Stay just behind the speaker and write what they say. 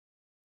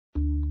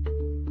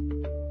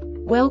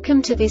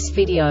Welcome to this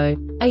video.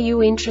 Are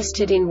you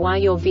interested in why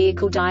your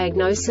vehicle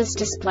diagnosis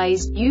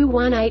displays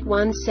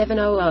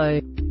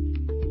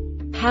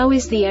U181700? How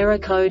is the error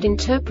code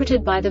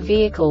interpreted by the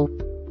vehicle?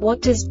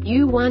 What does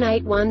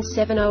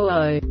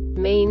U181700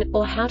 mean,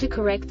 or how to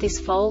correct this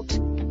fault?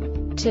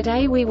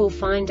 Today we will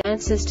find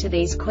answers to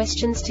these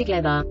questions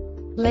together.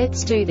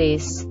 Let's do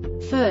this.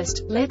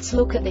 First, let's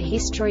look at the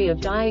history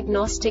of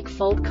diagnostic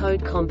fault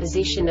code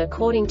composition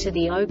according to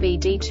the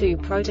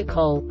OBD2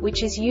 protocol,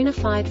 which is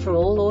unified for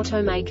all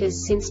automakers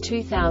since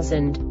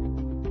 2000.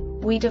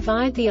 We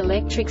divide the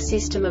electric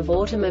system of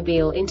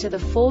automobile into the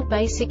four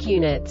basic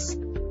units: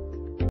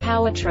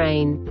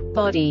 powertrain,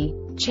 body,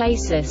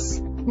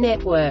 chassis,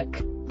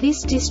 network.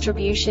 This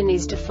distribution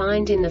is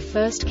defined in the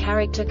first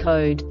character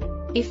code.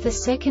 If the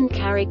second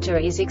character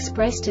is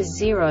expressed as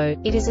 0,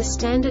 it is a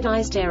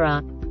standardized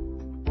error.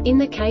 In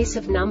the case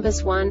of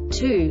numbers 1,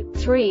 2,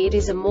 3, it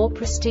is a more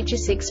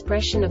prestigious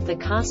expression of the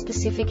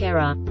car-specific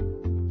error.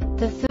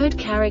 The third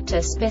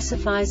character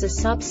specifies a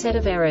subset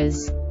of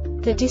errors.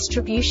 The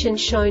distribution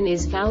shown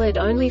is valid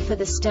only for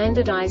the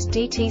standardized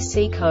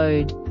DTC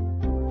code.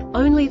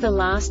 Only the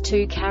last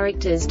two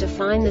characters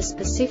define the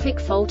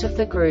specific fault of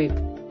the group.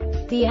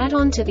 The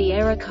add-on to the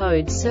error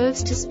code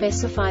serves to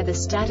specify the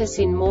status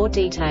in more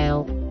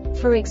detail.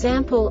 For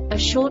example, a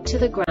short to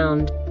the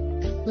ground.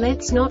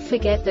 Let's not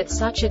forget that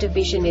such a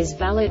division is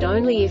valid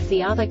only if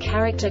the other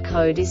character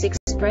code is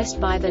expressed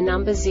by the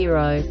number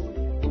 0.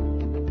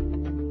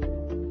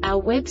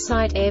 Our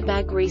website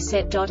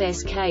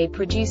airbagreset.sk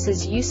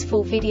produces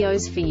useful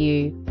videos for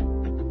you.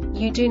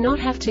 You do not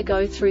have to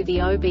go through the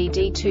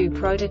OBD2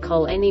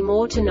 protocol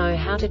anymore to know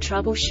how to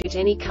troubleshoot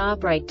any car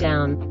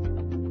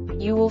breakdown.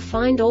 You will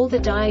find all the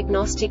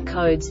diagnostic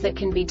codes that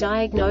can be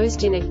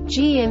diagnosed in a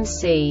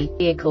GMC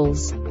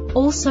vehicles.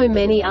 Also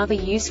many other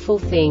useful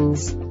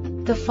things.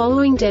 The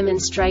following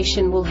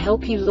demonstration will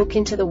help you look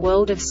into the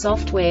world of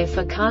software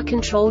for car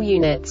control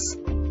units.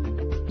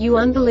 You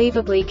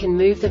unbelievably can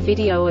move the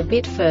video a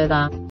bit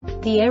further.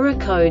 The error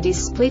code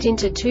is split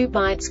into 2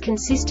 bytes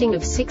consisting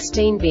of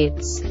 16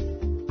 bits.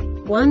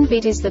 1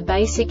 bit is the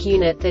basic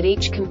unit that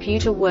each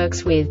computer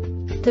works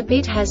with. The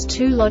bit has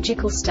 2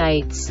 logical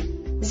states: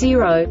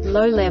 0,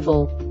 low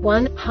level,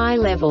 1, high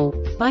level.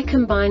 By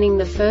combining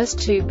the first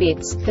 2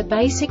 bits, the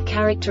basic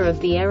character of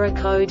the error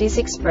code is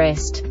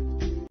expressed.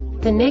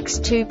 The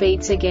next 2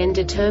 beats again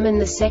determine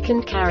the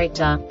second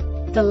character.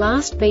 The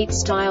last beat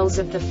styles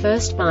of the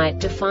first byte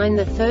define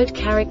the third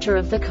character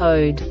of the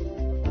code.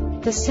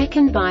 The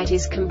second byte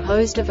is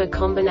composed of a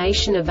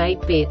combination of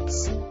 8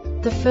 bits.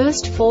 The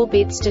first 4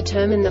 bits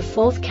determine the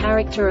fourth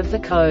character of the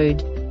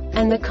code.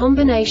 And the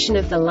combination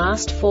of the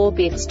last 4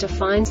 bits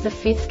defines the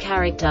fifth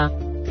character.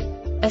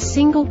 A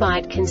single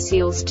byte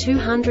conceals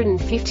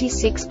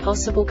 256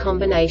 possible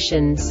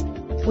combinations.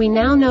 We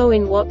now know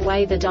in what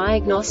way the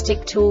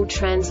diagnostic tool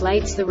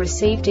translates the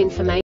received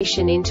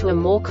information into a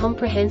more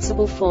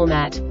comprehensible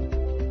format.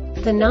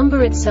 The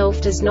number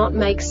itself does not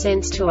make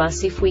sense to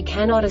us if we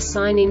cannot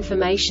assign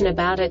information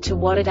about it to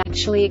what it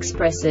actually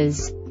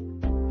expresses.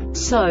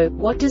 So,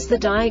 what does the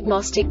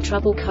Diagnostic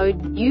Trouble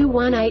Code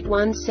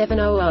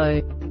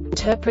U181700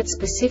 interpret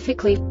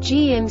specifically for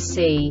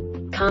GMC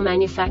car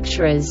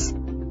manufacturers?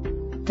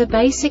 The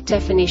basic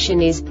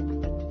definition is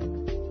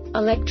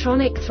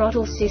Electronic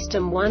Throttle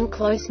System 1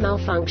 close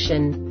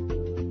malfunction.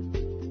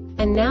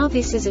 And now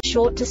this is a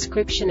short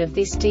description of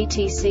this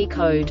DTC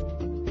code.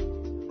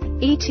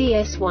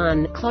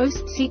 ETS1 close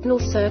signal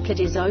circuit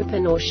is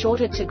open or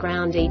shorted to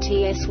ground.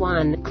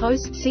 ETS1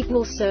 close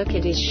signal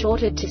circuit is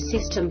shorted to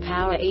system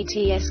power.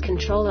 ETS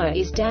controller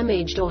is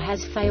damaged or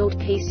has failed.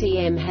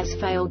 PCM has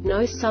failed.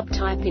 No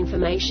subtype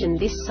information.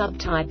 This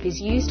subtype is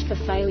used for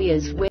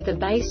failures where the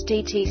base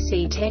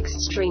DTC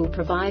text string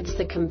provides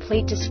the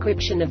complete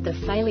description of the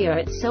failure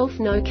itself.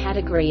 No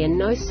category and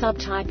no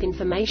subtype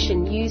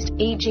information used,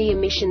 e.g.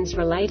 emissions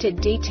related.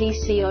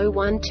 DTC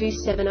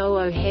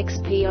 012700 hex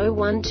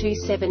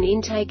P0127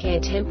 intake air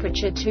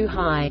temperature too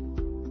high.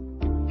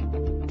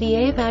 The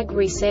Airbag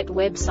Reset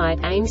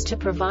website aims to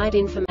provide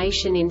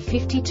information in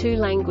 52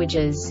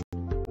 languages.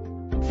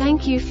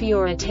 Thank you for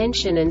your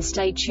attention and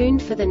stay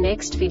tuned for the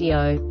next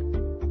video.